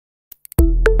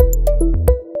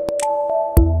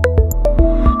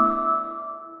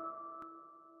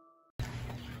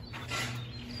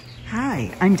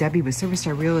I'm Debbie with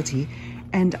Star Realty,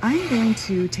 and I'm going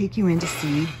to take you in to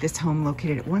see this home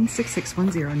located at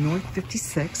 16610 North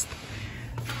 56th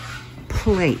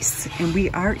Place. And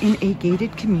we are in a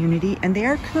gated community, and they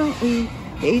are currently,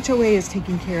 the HOA is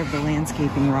taking care of the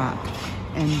landscaping rock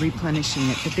and replenishing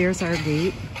it. But there's our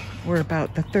gate. We're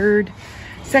about the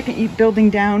second building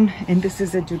down, and this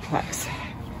is a duplex.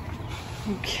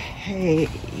 Okay.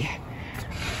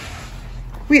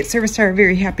 We at Service Star are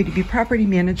very happy to be property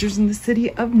managers in the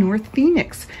city of North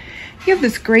Phoenix. You have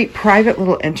this great private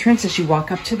little entrance as you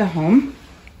walk up to the home,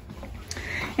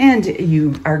 and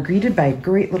you are greeted by a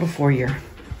great little foyer.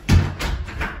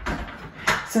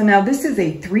 So now this is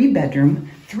a 3-bedroom,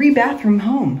 3-bathroom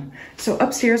home. So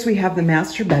upstairs we have the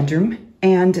master bedroom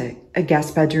and a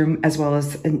guest bedroom, as well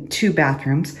as 2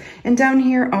 bathrooms. And down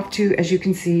here off to, as you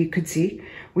could see,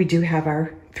 we do have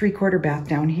our 3/4 bath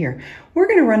down here. We're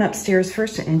gonna run upstairs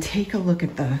first and take a look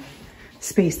at the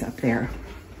space up there.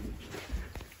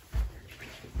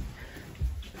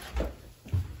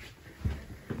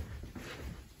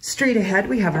 Straight ahead,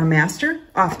 we have our master.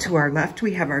 Off to our left,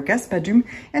 we have our guest bedroom,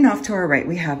 and off to our right,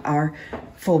 we have our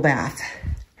full bath.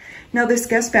 Now, this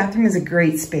guest bathroom is a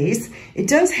great space. It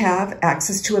does have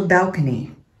access to a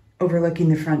balcony overlooking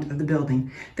the front of the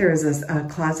building. There is a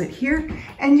closet here,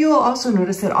 and you'll also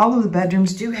notice that all of the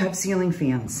bedrooms do have ceiling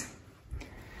fans.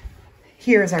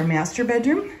 Here is our master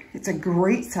bedroom. It's a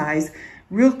great size,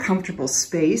 real comfortable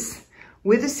space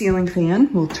with a ceiling fan.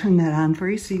 We'll turn that on for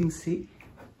you so you can see.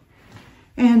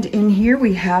 And in here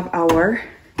we have our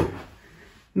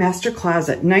master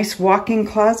closet. Nice walk-in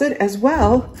closet, as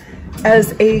well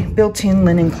as a built-in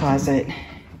linen closet.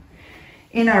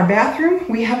 In our bathroom,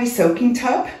 we have a soaking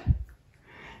tub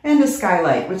and a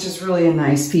skylight, which is really a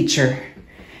nice feature.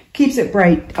 Keeps it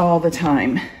bright all the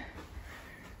time.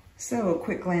 So a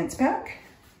quick glance back.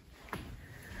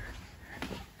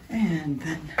 And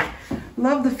then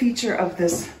love the feature of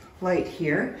this light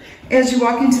here. As you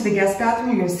walk into the guest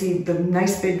bathroom, you're gonna see the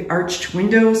nice big arched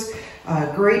windows, a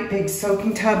great big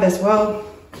soaking tub as well,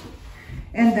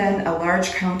 and then a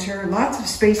large counter. Lots of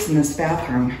space in this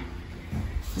bathroom.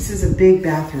 This is a big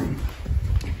bathroom.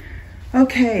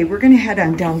 Okay, we're gonna head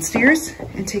on downstairs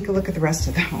and take a look at the rest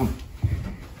of the home.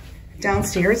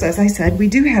 Downstairs, as I said, we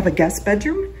do have a guest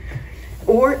bedroom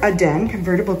or a den,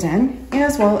 convertible den,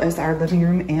 as well as our living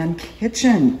room and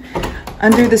kitchen.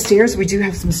 Under the stairs, we do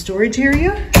have some storage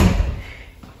area.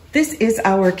 This is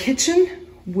our kitchen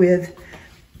with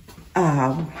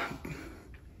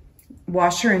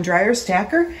washer and dryer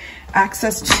stacker,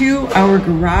 access to our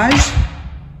garage,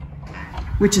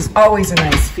 which is always a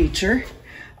nice feature.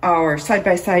 Our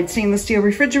side-by-side stainless steel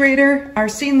refrigerator, our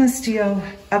stainless steel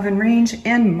oven range,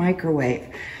 and microwave.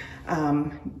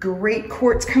 Great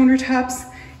quartz countertops,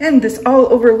 and this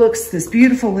all overlooks this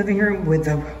beautiful living room with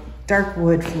the dark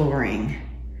wood flooring.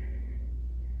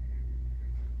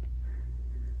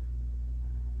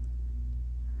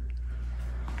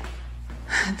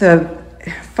 The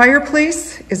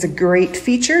fireplace is a great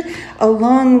feature,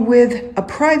 along with a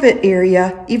private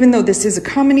area. Even though this is a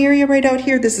common area right out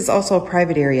here, this is also a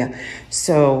private area.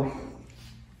 So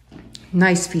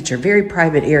nice feature, very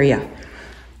private area.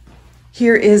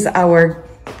 Here is our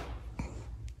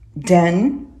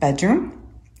den bedroom,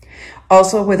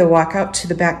 also with a walkout to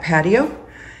the back patio,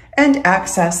 and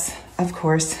access, of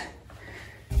course,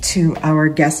 to our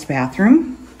guest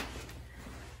bathroom,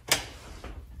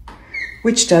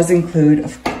 which does include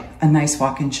a nice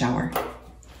walk-in shower.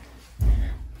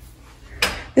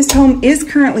 This home is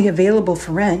currently available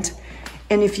for rent,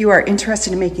 and if you are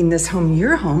interested in making this home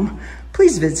your home,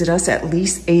 please visit us at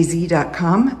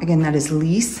leaseaz.com. Again, that is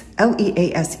lease,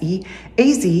 L-E-A-S-E,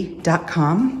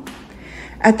 az.com.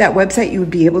 At that website, you would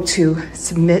be able to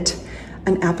submit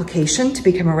an application to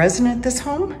become a resident of this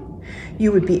home.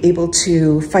 You would be able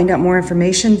to find out more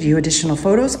information, view additional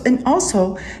photos, and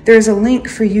also there's a link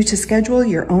for you to schedule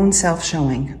your own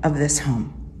self-showing of this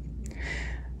home.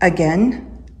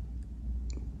 Again,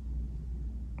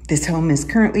 this home is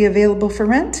currently available for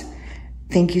rent.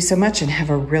 Thank you so much and have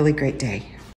a really great day.